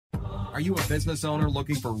Are you a business owner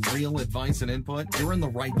looking for real advice and input? You're in the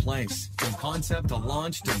right place. From concept to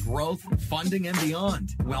launch to growth, funding, and beyond.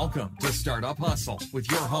 Welcome to Startup Hustle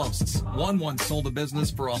with your hosts. One once sold a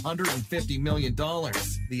business for $150 million.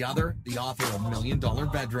 The other, the author of $1 Million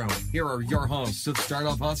Bedroom. Here are your hosts of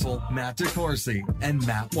Startup Hustle, Matt DeCoursey and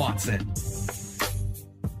Matt Watson.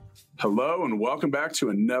 Hello, and welcome back to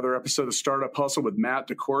another episode of Startup Hustle with Matt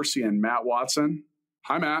DeCoursey and Matt Watson.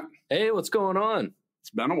 Hi, Matt. Hey, what's going on? It's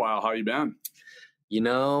been a while. How you been? You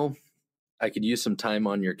know, I could use some time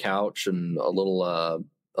on your couch and a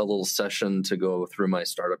little session to go through my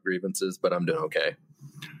startup grievances, but I'm doing okay.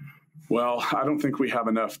 Well, I don't think we have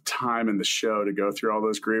enough time in the show to go through all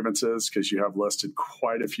those grievances because you have listed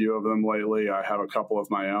quite a few of them lately. I have a couple of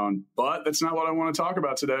my own, but that's not what I want to talk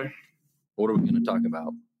about today. What are we going to talk about?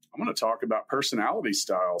 I'm going to talk about personality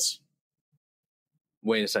styles.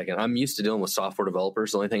 Wait a second. I'm used to dealing with software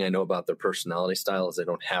developers. The only thing I know about their personality style is they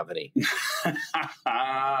don't have any.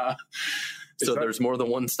 So there's more than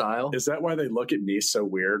one style? Is that why they look at me so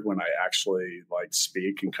weird when I actually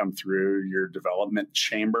speak and come through your development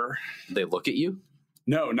chamber? They look at you?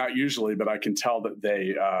 No, not usually, but I can tell that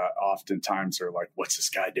they oftentimes are like, what's this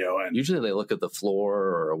guy doing? Usually they look at the floor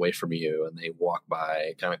or away from you and they walk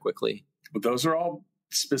by kind of quickly. But those are all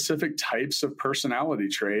specific types of personality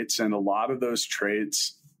traits, and a lot of those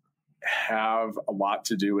traits have a lot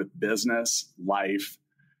to do with business, life,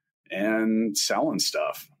 and selling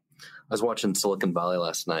stuff. I was watching Silicon Valley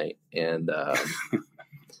last night, and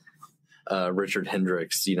Richard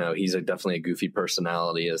Hendricks, he's definitely a goofy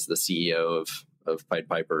personality as the CEO of Pied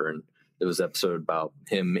Piper, and there was an episode about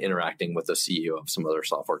him interacting with the CEO of some other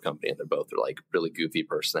software company, and they're both really goofy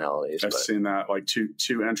personalities. I've seen that,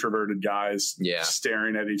 two introverted guys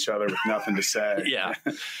staring at each other with nothing to say. Yeah.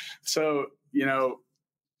 So,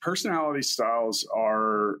 personality styles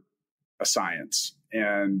are a science.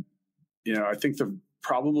 And, I think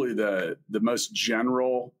probably the most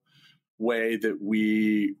general way that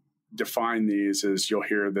we define these is you'll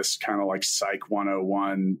hear this kind of like Psych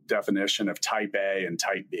 101 definition of type A and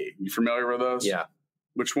type B. You familiar with those? Yeah.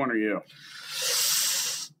 Which one are you?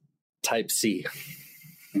 Type C.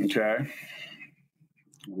 Okay.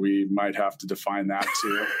 We might have to define that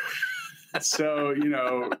too. So,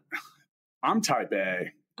 I'm type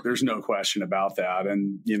A. There's no question about that.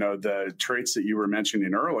 And, the traits that you were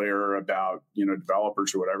mentioning earlier about,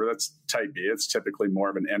 developers or whatever, that's type B. It's typically more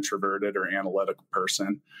of an introverted or analytical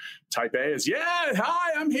person. Type A is,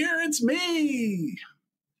 hi, I'm here. It's me.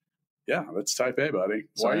 Yeah, that's type A, buddy.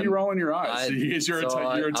 So why are you rolling your eyes? You're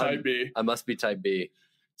a type B. I must be type B.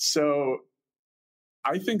 So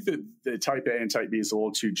I think that the type A and type B is a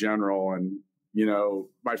little too general. And,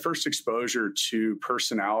 my first exposure to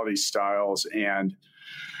personality styles and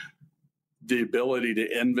the ability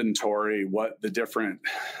to inventory what the different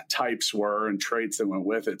types were and traits that went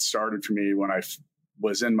with it started for me when I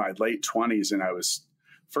was in my late 20s and I was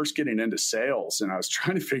first getting into sales, and I was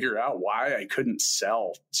trying to figure out why I couldn't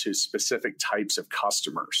sell to specific types of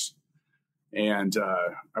customers. And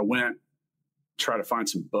I went try to find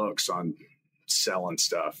some books on selling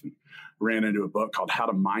stuff, and ran into a book called How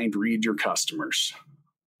to Mind Read Your Customers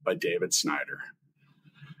by David Snyder.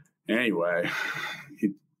 Anyway,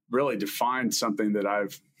 he really defined something that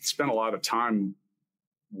I've spent a lot of time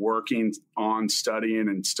working on, studying,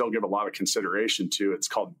 and still give a lot of consideration to. It's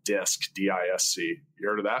called DISC, D-I-S-C. You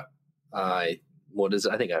heard of that? What is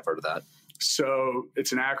it? I think I've heard of that. So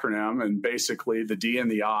it's an acronym, and basically the D and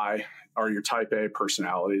the I are your type A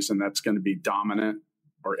personalities, and that's going to be dominant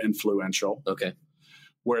or influential. Okay.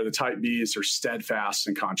 Where the type Bs are steadfast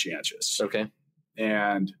and conscientious. Okay.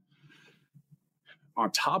 And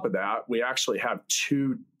on top of that, we actually have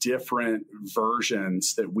two different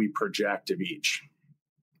versions that we project of each.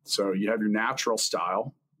 So you have your natural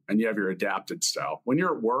style and you have your adapted style. When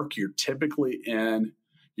you're at work, you're typically in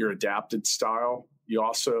your adapted style. You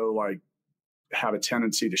also have a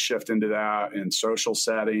tendency to shift into that in social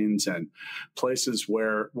settings and places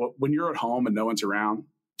where, when you're at home and no one's around,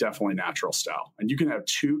 definitely natural style. And you can have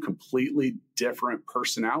two completely different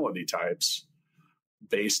personality types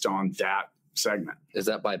based on that segment. Is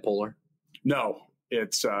that bipolar? No,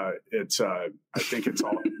 it's I think it's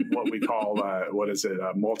all what we call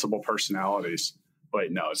multiple personalities.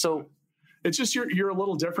 Wait, no. It's just you're a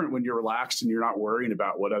little different when you're relaxed and you're not worrying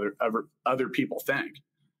about what other people think.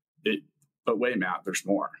 But wait, Matt, there's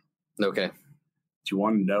more. Okay. Do you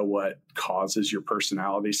want to know what causes your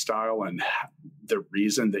personality style and the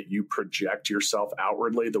reason that you project yourself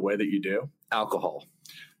outwardly the way that you do? Alcohol.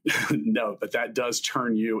 No, but that does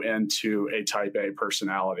turn you into a type A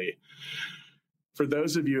personality. For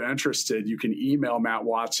those of you interested, you can email Matt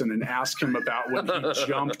Watson and ask him about when he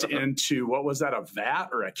jumped into, what was that, a vat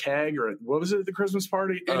or a keg, or what was it at the Christmas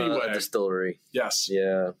party? Anyway. A distillery. Yes.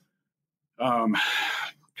 Yeah.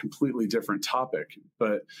 Completely different topic.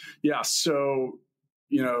 But yeah, so,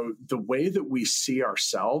 the way that we see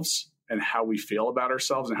ourselves and how we feel about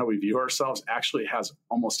ourselves and how we view ourselves actually has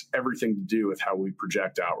almost everything to do with how we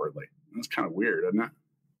project outwardly. That's kind of weird, isn't it?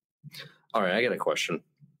 All right, I got a question.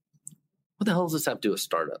 What the hell does this have to do with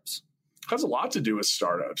startups? It has a lot to do with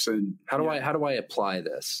startups. And how do I apply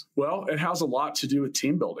this? Well, it has a lot to do with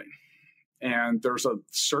team building. And there's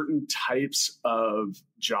certain types of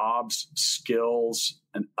jobs, skills,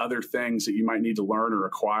 and other things that you might need to learn or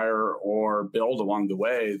acquire or build along the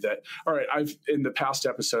way that, all right, in the past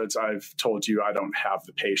episodes, I've told you I don't have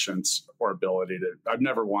the patience or ability I've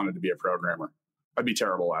never wanted to be a programmer. I'd be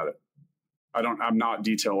terrible at it. I'm not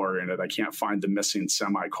detail oriented. I can't find the missing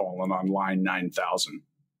semicolon on line 9,000.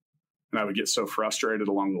 And I would get so frustrated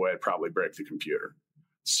along the way, I'd probably break the computer.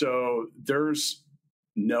 So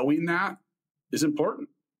knowing that is important.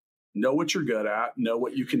 Know what you're good at, know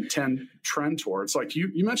what you can trend towards. Like you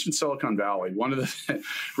mentioned Silicon Valley. One of the,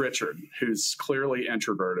 Richard, who's clearly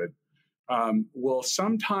introverted, will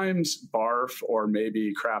sometimes barf or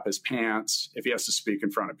maybe crap his pants if he has to speak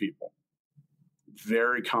in front of people.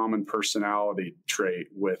 Very common personality trait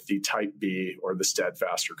with the type B or the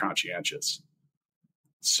steadfast or conscientious.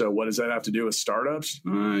 So what does that have to do with startups?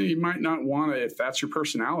 You might not want to, if that's your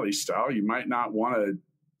personality style, you might not want to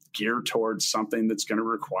gear towards something that's going to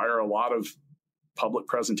require a lot of public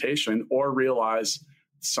presentation, or realize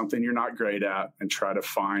something you're not great at and try to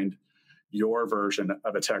find your version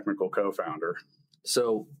of a technical co-founder.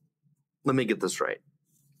 So let me get this right.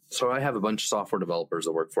 So I have a bunch of software developers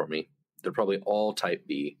that work for me. They're probably all type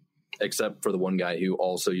B, except for the one guy who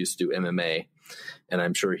also used to do MMA. And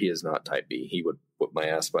I'm sure he is not type B. He would whip my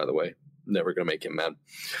ass, by the way. Never going to make him mad.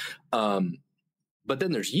 But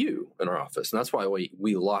then there's you in our office. And that's why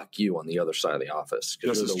we lock you on the other side of the office.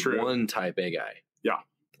 Because you're the true. One type A guy. Yeah.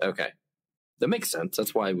 Okay. That makes sense.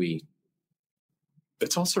 That's why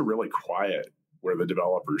it's also really quiet where the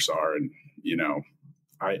developers are. And,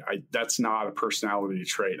 that's not a personality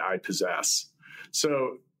trait I possess.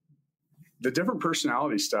 So the different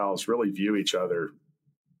personality styles really view each other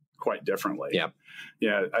quite differently. Yeah.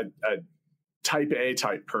 Yeah. A type A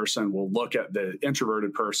type person will look at the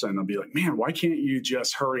introverted person and be like, man, why can't you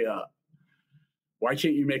just hurry up? Why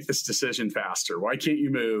can't you make this decision faster? Why can't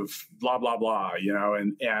you move? Blah, blah, blah,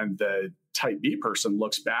 and the type B person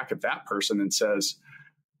looks back at that person and says,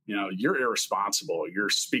 you're irresponsible. You're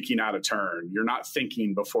speaking out of turn. You're not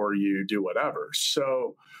thinking before you do whatever.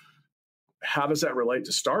 So how does that relate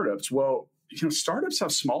to startups? Well, startups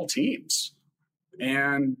have small teams,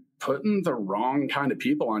 and putting the wrong kind of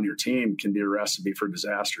people on your team can be a recipe for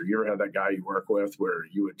disaster. You ever had that guy you work with where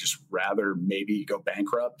you would just rather maybe go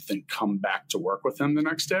bankrupt than come back to work with them the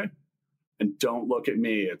next day? And don't look at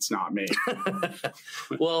me. It's not me.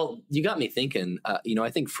 Well, you got me thinking, I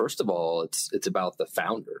think first of all, it's about the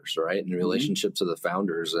founders, right? And the relationships of the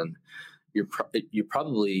founders. And you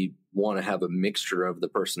probably want to have a mixture of the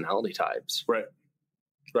personality types. Right.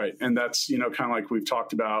 Right. And that's, kind of like we've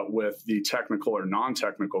talked about with the technical or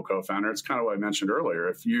non-technical co-founder. It's kind of what I mentioned earlier.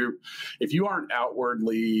 If you aren't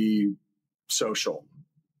outwardly social,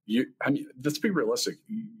 let's be realistic.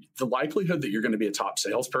 The likelihood that you're going to be a top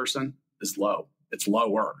salesperson is low. It's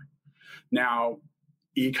lower. Now,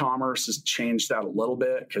 e-commerce has changed that a little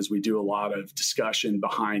bit because we do a lot of discussion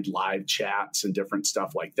behind live chats and different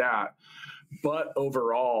stuff like that. But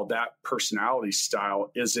overall, that personality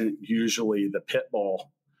style isn't usually the pit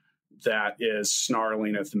bull that is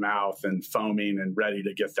snarling at the mouth and foaming and ready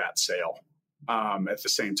to get that sale. At the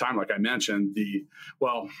same time, like I mentioned,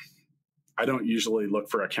 I don't usually look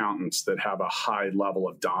for accountants that have a high level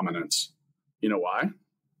of dominance. You know why?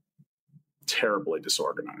 Terribly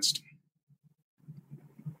disorganized.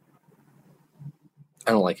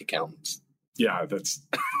 I don't like accountants. Yeah, that's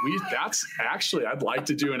actually, I'd like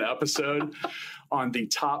to do an episode on the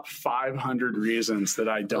top 500 reasons that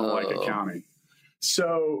I don't like accounting.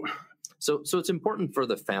 So it's important for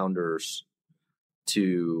the founders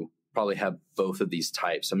to probably have both of these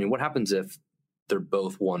types. I mean, what happens if they're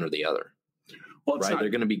both one or the other? Well, right? They're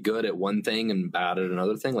going to be good at one thing and bad at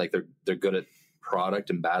another thing. Like they're good at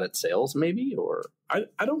product and bad at sales, maybe? Or I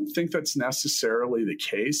don't think that's necessarily the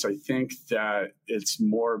case. I think that it's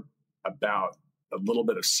more about a little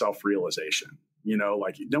bit of self-realization,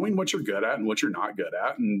 like knowing what you're good at and what you're not good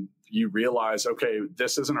at. And you realize, okay,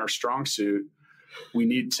 this isn't our strong suit. We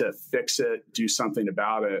need to fix it, do something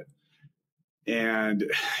about it. And,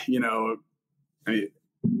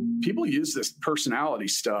 people use this personality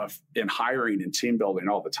stuff in hiring and team building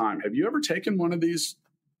all the time. Have you ever taken one of these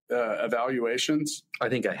evaluations? I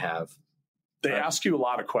think I have. They ask you a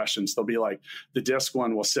lot of questions. They'll be like, the DISC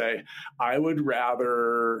one will say, I would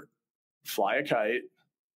rather fly a kite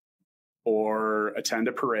or attend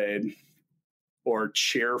a parade or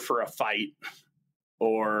cheer for a fight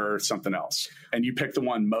or something else. And you pick the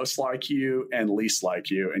one most like you and least like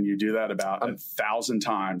you. And you do that about 1,000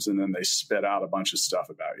 times. And then they spit out a bunch of stuff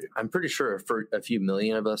about you. I'm pretty sure for a few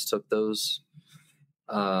million of us took those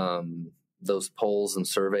polls and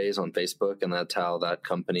surveys on Facebook. And that's how that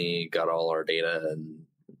company got all our data. And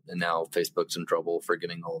now Facebook's in trouble for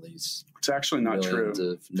getting all these. It's actually not true.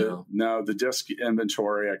 The DISC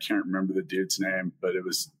inventory, I can't remember the dude's name, but it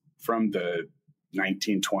was from the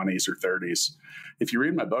 1920s or 30s. If you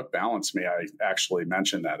read my book, Balance Me, I actually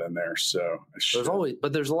mentioned that in there. So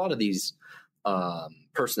there's a lot of these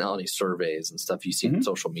personality surveys and stuff you see on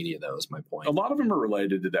social media. That was my point. A lot of them are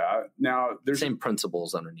related to that. Now, there's same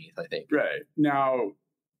principles underneath, I think. Right. Now,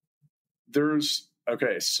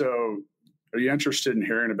 so are you interested in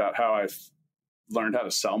hearing about how I've learned how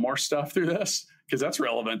to sell more stuff through this? Because that's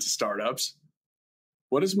relevant to startups.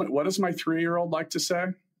 What does my 3-year-old like to say?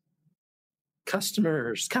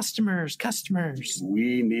 Customers.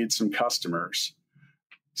 We need some customers.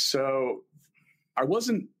 So I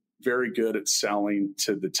wasn't very good at selling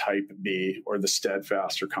to the type B or the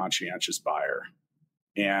steadfast or conscientious buyer.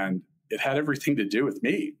 And it had everything to do with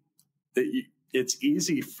me. It's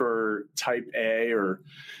easy for type A or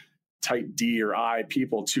type D or I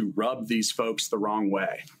people to rub these folks the wrong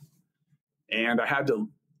way. And I had to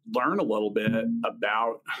learn a little bit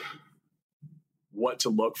about what to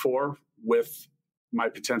look for with my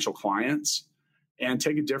potential clients and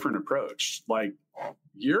take a different approach. Like,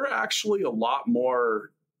 you're actually a lot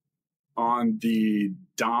more on the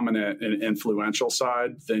dominant and influential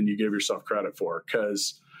side than you give yourself credit for,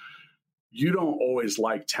 because you don't always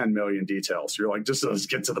like 10 million details. You're like, just let's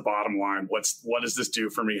get to the bottom line. What does this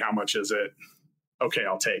do for me? How much is it? Okay,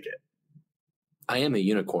 I'll take it. I am a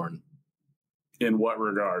unicorn. In what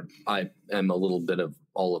regard? I am a little bit of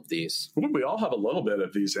all of these. Well, we all have a little bit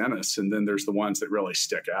of these in us, and then there's the ones that really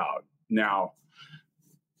stick out. Now,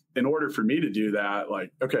 in order for me to do that,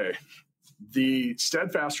 like, okay, the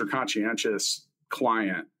steadfast or conscientious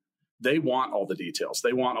client, they want all the details.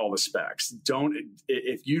 They want all the specs.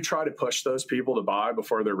 If you try to push those people to buy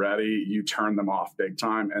before they're ready, you turn them off big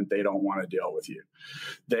time, and they don't want to deal with you.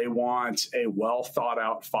 They want a well thought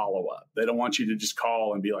out follow-up. They don't want you to just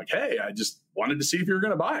call and be like, hey, I just wanted to see if you're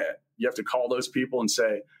going to buy it. You have to call those people and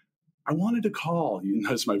say, I wanted to call. You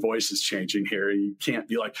notice my voice is changing here. You can't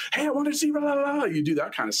be like, hey, I wanted to see, blah, blah, blah. You do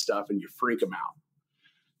that kind of stuff and you freak them out.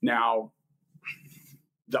 Now,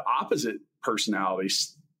 the opposite personality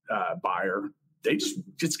buyer, they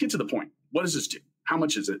just get to the point. What does this do? How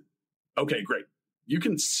much is it? Okay, great. You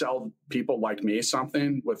can sell people like me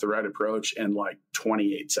something with the right approach in like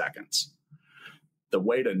 28 seconds. The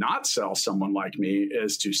way to not sell someone like me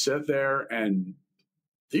is to sit there and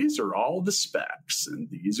these are all the specs and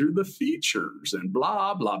these are the features and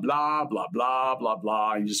blah, blah, blah, blah, blah, blah,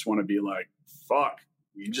 blah. You just want to be like, fuck,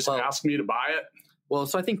 you just asked me to buy it. Well,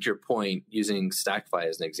 so I think to your point, using StackFi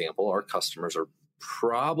as an example, our customers are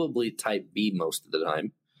probably type B most of the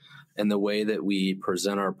time. And the way that we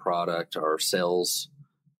present our product, our sales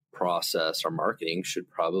process, our marketing should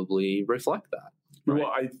probably reflect that. Right?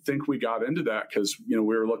 Well, I think we got into that because, we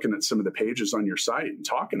were looking at some of the pages on your site and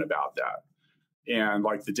talking about that. And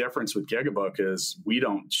like the difference with Gigabook is we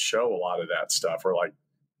don't show a lot of that stuff. We're like,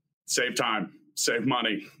 save time, save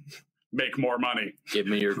money, make more money. Give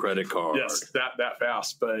me your credit card. Yes, that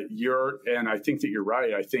fast. But and I think that you're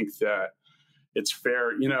right. I think that it's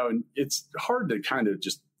fair, and it's hard to kind of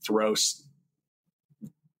just throw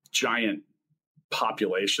giant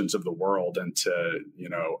populations of the world into,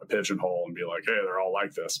 a pigeonhole and be like, hey, they're all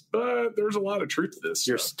like this. But there's a lot of truth to this.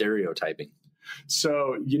 You're stereotyping.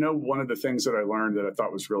 So, one of the things that I learned that I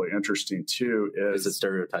thought was really interesting too is that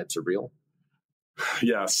stereotypes are real.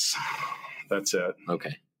 Yes, that's it.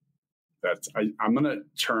 Okay. I'm going to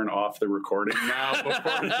turn off the recording now.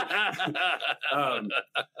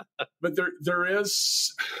 But there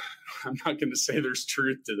is, I'm not going to say there's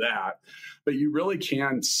truth to that, but you really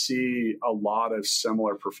can see a lot of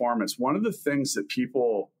similar performance. One of the things that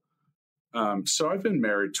people, so I've been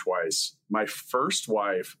married twice. My first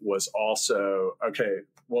wife was also,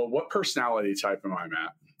 what personality type am I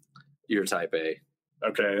at? You're type A.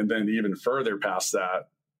 Okay. And then even further past that,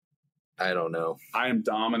 I don't know. I am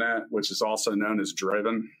dominant, which is also known as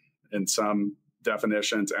driven in some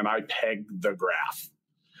definitions, and I peg the graph.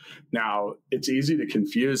 Now, it's easy to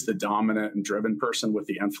confuse the dominant and driven person with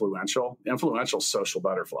the influential. Influential social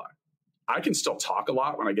butterfly. I can still talk a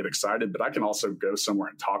lot when I get excited, but I can also go somewhere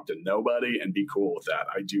and talk to nobody and be cool with that.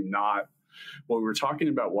 I do not. When we were talking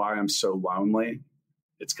about why I'm so lonely,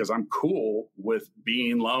 it's because I'm cool with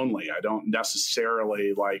being lonely. I don't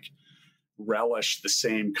necessarily relish the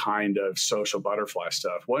same kind of social butterfly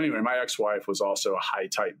stuff. Well, anyway, my ex-wife was also a high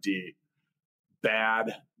type D.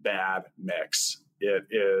 Bad mix. It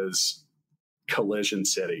is collision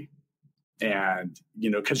city. And,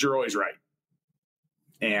 because you're always right.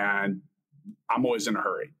 And I'm always in a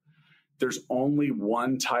hurry. There's only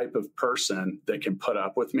one type of person that can put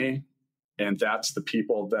up with me. And that's the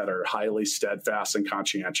people that are highly steadfast and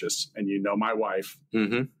conscientious. And my wife,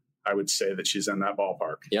 I would say that she's in that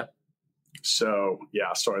ballpark. Yeah. So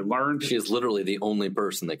I learned. She is literally the only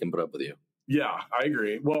person that can put up with you. Yeah, I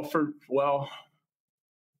agree. Well, for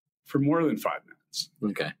more than 5 minutes.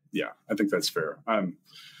 Okay. Yeah, I think that's fair.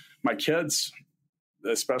 My kids,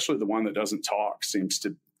 especially the one that doesn't talk, seems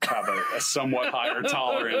to have a somewhat higher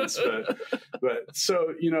tolerance. But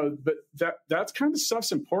that's kind of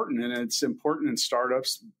stuff's important. And it's important in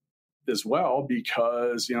startups as well,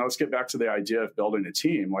 because, let's get back to the idea of building a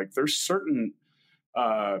team. Like there's certain,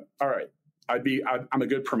 all right, I'm a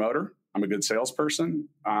good promoter. I'm a good salesperson.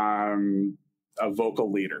 I'm a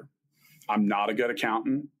vocal leader. I'm not a good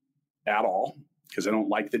accountant at all because I don't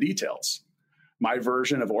like the details. My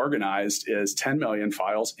version of organized is 10 million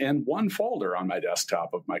files in one folder on my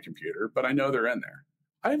desktop of my computer, but I know they're in there.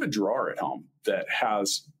 I have a drawer at home that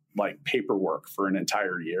has paperwork for an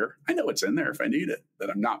entire year. I know it's in there if I need it, that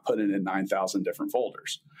I'm not putting in 9,000 different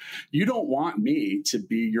folders. You don't want me to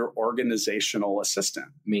be your organizational assistant.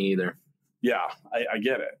 Me either. Yeah, I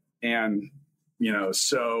get it. And,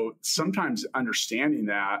 so sometimes understanding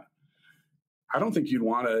that, I don't think you'd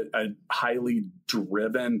want a highly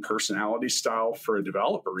driven personality style for a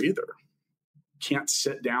developer either. Can't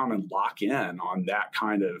sit down and lock in on that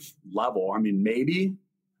kind of level. I mean, maybe,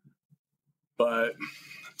 but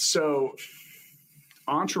so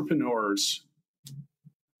entrepreneurs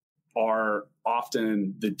are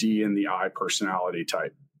often the D and the I personality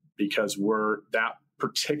type because that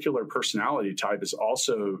particular personality type is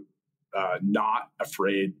also not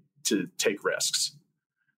afraid to take risks.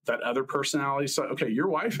 That other personality. So, okay, your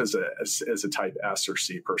wife is a type S or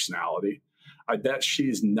C personality. I bet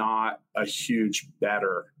she's not a huge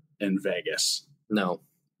bettor in Vegas. No.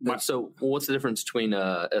 So what's the difference between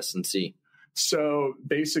S and C? So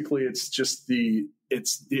basically it's just the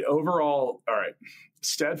overall, all right,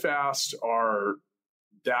 steadfast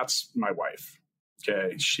that's my wife.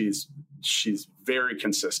 Okay. She's very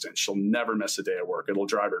consistent. She'll never miss a day of work. It'll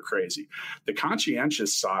drive her crazy. The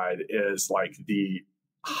conscientious side is the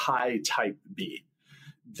high type B.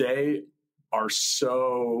 They are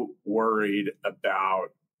so worried about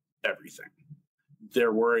everything.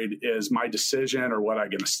 They're worried, is my decision or what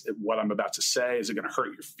I'm about to say, is it going to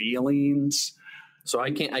hurt your feelings? So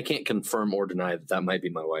I can't confirm or deny that might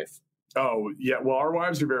be my wife. Oh yeah. Well, our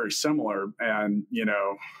wives are very similar. And,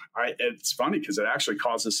 it's funny because it actually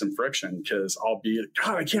causes some friction because I'll be,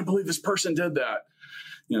 God, I can't believe this person did that.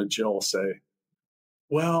 Jill will say,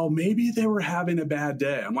 well, maybe they were having a bad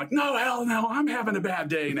day. I'm like, no, hell no, I'm having a bad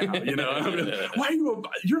day now. Why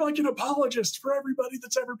you're like an apologist for everybody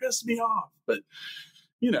that's ever pissed me off. But,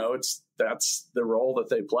 that's the role that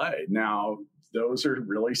they play. Now, those are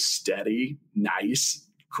really steady, nice,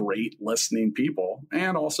 great listening people,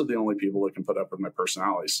 and also the only people that can put up with my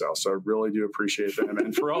personality style. So I really do appreciate them.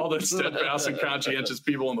 And for all the steadfast and conscientious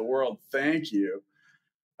people in the world, thank you.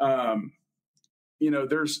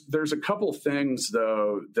 There's a couple things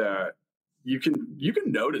though that you can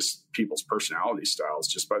notice people's personality styles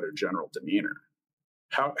just by their general demeanor.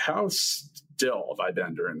 How still have I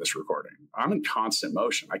been during this recording? I'm in constant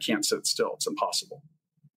motion. I can't sit still. It's impossible.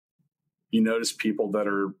 You notice people that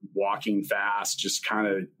are walking fast, just kind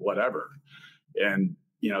of whatever. And,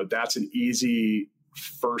 that's an easy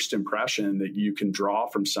first impression that you can draw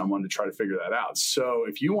from someone to try to figure that out. So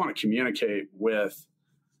if you want to communicate with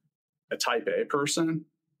a type A person,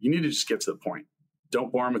 you need to just get to the point.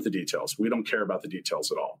 Don't bore them with the details. We don't care about the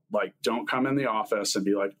details at all. Don't come in the office and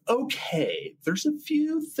be like, okay, there's a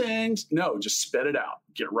few things. No, just spit it out.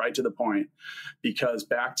 Get right to the point. Because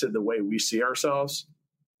back to the way we see ourselves,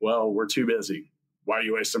 well, we're too busy. Why are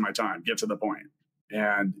you wasting my time? Get to the point.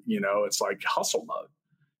 And, it's like hustle mode.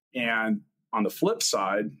 And on the flip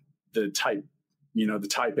side, the type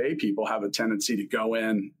A people have a tendency to go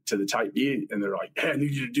in to the type B and they're like, hey, I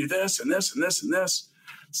need you to do this and this and this and this.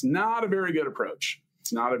 It's not a very good approach.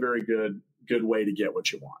 It's not a very good way to get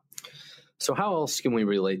what you want. So how else can we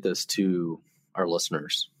relate this to our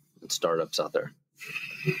listeners? startups out there?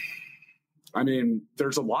 I mean,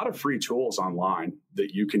 there's a lot of free tools online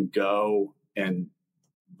that you can go and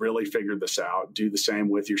really figure this out. Do the same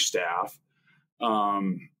with your staff.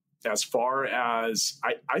 As far as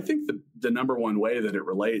I think the number one way that it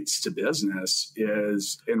relates to business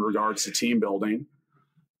is in regards to team building.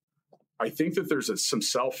 I think that there's some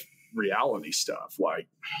self-reality stuff. Like,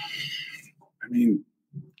 I mean,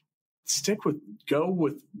 go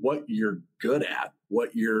with what you're good at,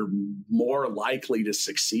 what you're more likely to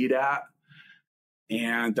succeed at.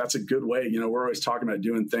 And that's a good way. You know, we're always talking about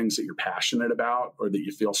doing things that you're passionate about or that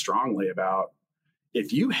you feel strongly about.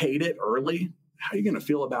 If you hate it early, how are you going to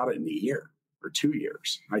feel about it in a year or 2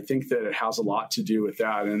 years? I think that it has a lot to do with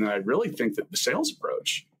that. And I really think that the sales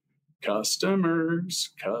approach, customers,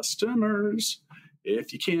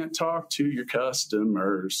 if you can't talk to your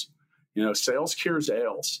customers, you know, sales cures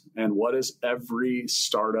ails. And what does every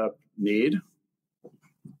startup need?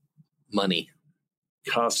 Money.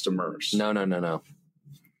 Customers. No.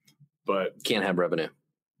 But can't have revenue.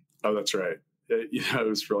 Oh, that's right. It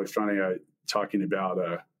was really funny. Talking about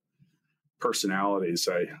personalities.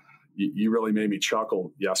 You really made me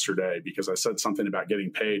chuckle yesterday because I said something about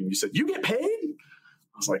getting paid, and you said, "You get paid?"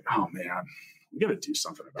 I was like, "Oh man, we got to do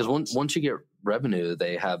something about it." Because once you get revenue,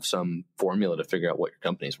 they have some formula to figure out what your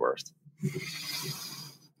company's worth.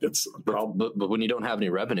 It's a problem. But when you don't have any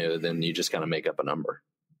revenue, then you just kind of make up a number.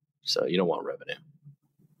 So you don't want revenue.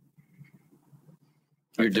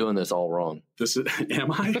 You're doing this all wrong.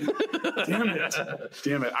 Am I?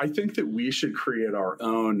 Damn it. I think that we should create our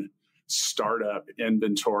own startup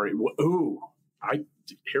inventory. Ooh,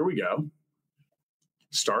 here we go.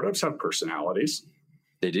 Startups have personalities.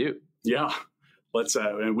 They do. Yeah. Let's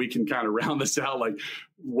and we can kind of round this out. Like,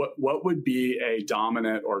 what would be a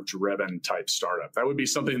dominant or driven type startup? That would be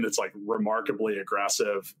something that's like remarkably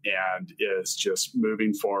aggressive and is just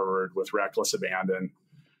moving forward with reckless abandon,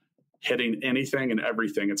 hitting anything and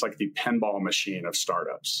everything. It's like the pinball machine of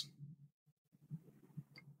startups.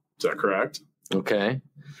 Is that correct? Okay.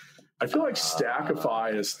 I feel like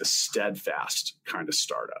Stackify is the steadfast kind of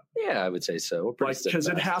startup. Yeah, I would say so. Because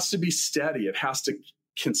it has to be steady. It has to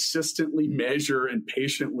consistently measure and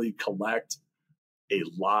patiently collect a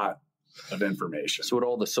lot of information. So would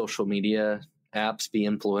all the social media apps be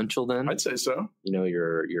influential then? I'd say so. You know,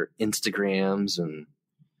 your Instagrams and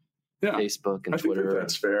Facebook and Twitter. I think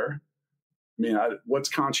that's fair. I mean, what's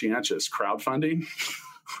conscientious? Crowdfunding?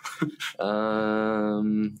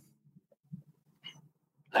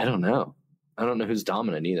 I don't know. I don't know who's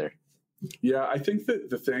dominant either. Yeah, I think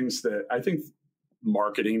that I think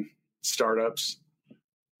marketing startups,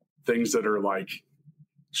 things that are like,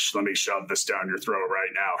 let me shove this down your throat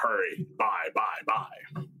right now. Hurry, buy.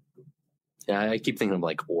 Yeah, I keep thinking of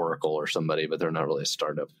like Oracle or somebody, but they're not really a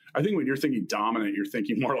startup. I think when you're thinking dominant, you're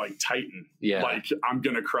thinking more like Titan. Yeah. Like, I'm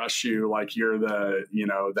going to crush you. Like, you're the,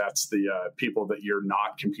 that's the people that you're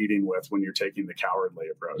not competing with when you're taking the cowardly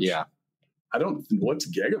approach. Yeah. What's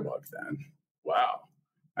Gigabook then? Wow.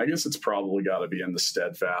 I guess it's probably got to be in the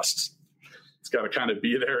steadfast. It's got to kind of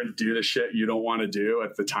be there and do the shit you don't want to do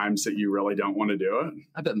at the times that you really don't want to do it.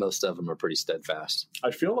 I bet most of them are pretty steadfast.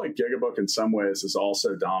 I feel like Gigabook in some ways is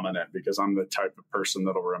also dominant because I'm the type of person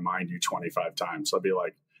that'll remind you 25 times. I'll be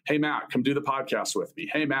like, hey, Matt, come do the podcast with me.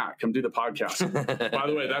 Hey, Matt, come do the podcast. By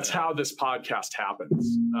the way, that's how this podcast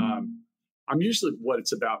happens. I'm usually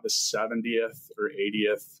it's about the 70th or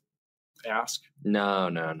 80th ask. No.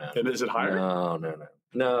 And is it higher?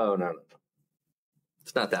 No.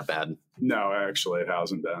 It's not that bad. No, actually, it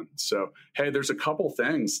hasn't been. So, hey, there's a couple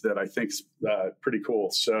things that I think's pretty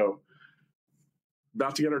cool. So,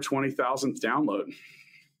 about to get our 20,000th download.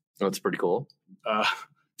 Oh, that's pretty cool.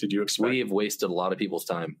 Did you expect? We have wasted a lot of people's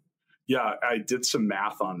time. Yeah, I did some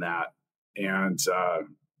math on that. And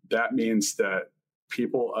that means that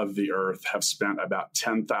people of the earth have spent about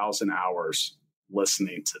 10,000 hours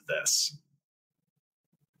listening to this.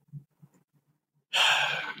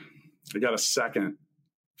 I got a second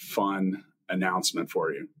fun announcement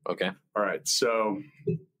for you. Okay. All right. So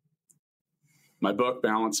my book,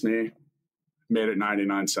 Balance Me, made it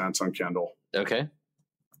 99 cents on Kindle. Okay.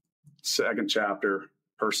 Second chapter,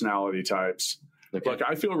 personality types. Okay. Look,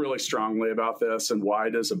 I feel really strongly about this. And why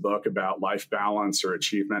does a book about life balance or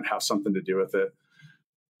achievement have something to do with it?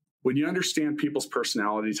 When you understand people's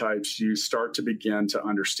personality types, you start to begin to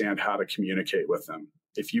understand how to communicate with them.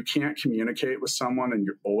 If you can't communicate with someone and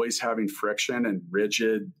you're always having friction and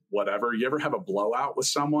rigid, whatever, you ever have a blowout with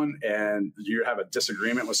someone and you have a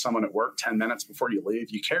disagreement with someone at work 10 minutes before you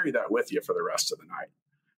leave, you carry that with you for the rest of the night.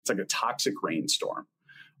 It's like a toxic rainstorm.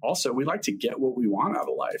 Also, we like to get what we want out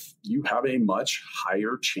of life. You have a much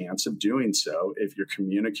higher chance of doing so if you're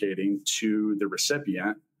communicating to the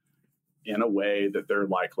recipient in a way that they're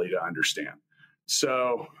likely to understand.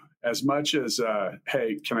 So as much as,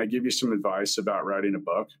 hey, can I give you some advice about writing a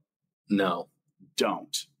book? No.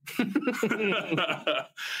 Don't.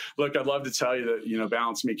 Look, I'd love to tell you that,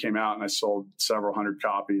 Balance Me came out and I sold several hundred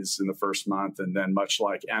copies in the first month. And then much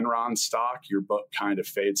like Enron stock, your book kind of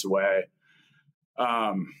fades away.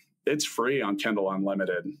 It's free on Kindle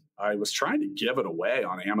Unlimited. I was trying to give it away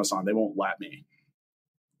on Amazon. They won't let me.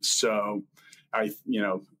 So now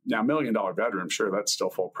 $1 Million Bedroom, sure, that's still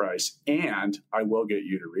full price. And I will get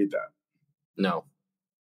you to read that. No,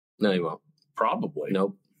 you won't. Probably.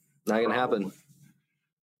 Nope. Not going to happen.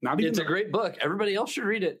 It's a great book. Everybody else should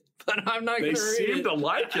read it, but I'm not going to read it. They seem to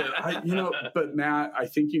like it. But Matt, I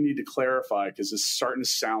think you need to clarify because it's starting to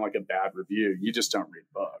sound like a bad review. You just don't read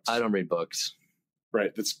books. I don't read books.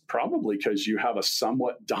 Right. That's probably because you have a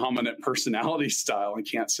somewhat dominant personality style and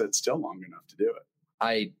can't sit still long enough to do it.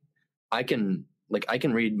 I can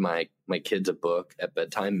read my kids a book at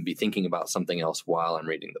bedtime and be thinking about something else while I'm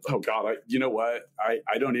reading the book. Oh God. You know what?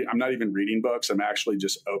 I'm not even reading books. I'm actually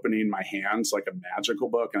just opening my hands like a magical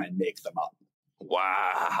book and I make them up.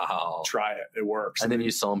 Wow. Try it. It works. And then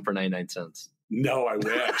you sell them for 99 cents. No, I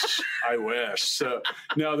wish. I wish. So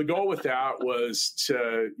no, the goal with that was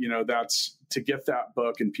to get that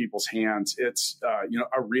book in people's hands. It's,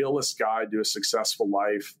 a realist guide to a successful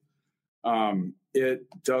life. It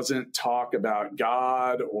doesn't talk about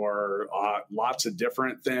God or lots of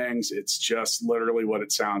different things. It's just literally what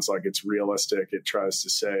it sounds like. It's realistic. It tries to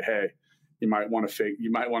say, hey, you might want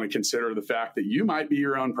to consider the fact that you might be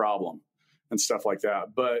your own problem and stuff like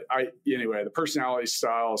that. But anyway, the personality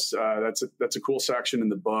styles, that's a cool section in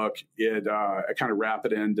the book. I kind of wrap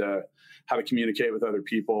it into how to communicate with other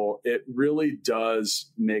people. It really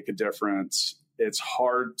does make a difference. It's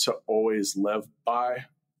hard to always live by,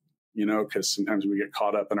 because sometimes we get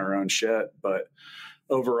caught up in our own shit. But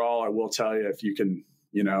overall, I will tell you, if you can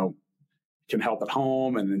help at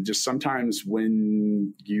home. And then just sometimes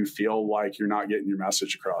when you feel like you're not getting your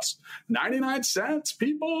message across, 99 cents,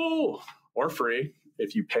 people, or free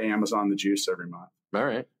if you pay Amazon the juice every month. All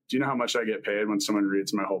right. Do you know how much I get paid when someone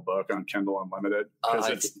reads my whole book on Kindle Unlimited?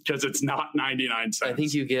 Because it's not 99 cents. I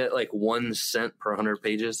think you get like 1 cent per 100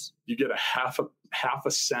 pages. You get a half a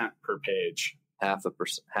cent per page. Half a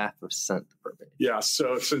cent per page. Yeah.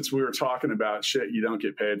 So since we were talking about shit you don't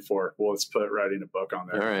get paid for, well, let's put writing a book on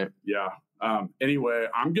there. All right. Yeah. Anyway,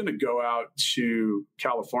 I'm going to go out to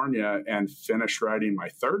California and finish writing my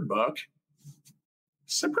third book.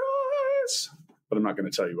 Surprise! But I'm not going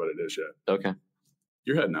to tell you what it is yet. Okay.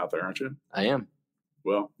 You're heading out there, aren't you? I am.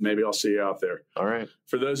 Well, maybe I'll see you out there. All right.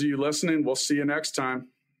 For those of you listening, we'll see you next time.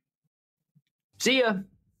 See ya.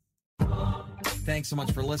 Thanks so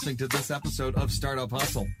much for listening to this episode of Startup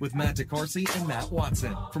Hustle with Matt DeCoursey and Matt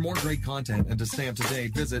Watson. For more great content and to stay up to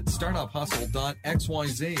date, visit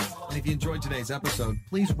startuphustle.xyz. And if you enjoyed today's episode,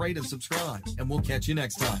 please rate and subscribe. And we'll catch you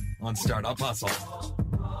next time on Startup Hustle.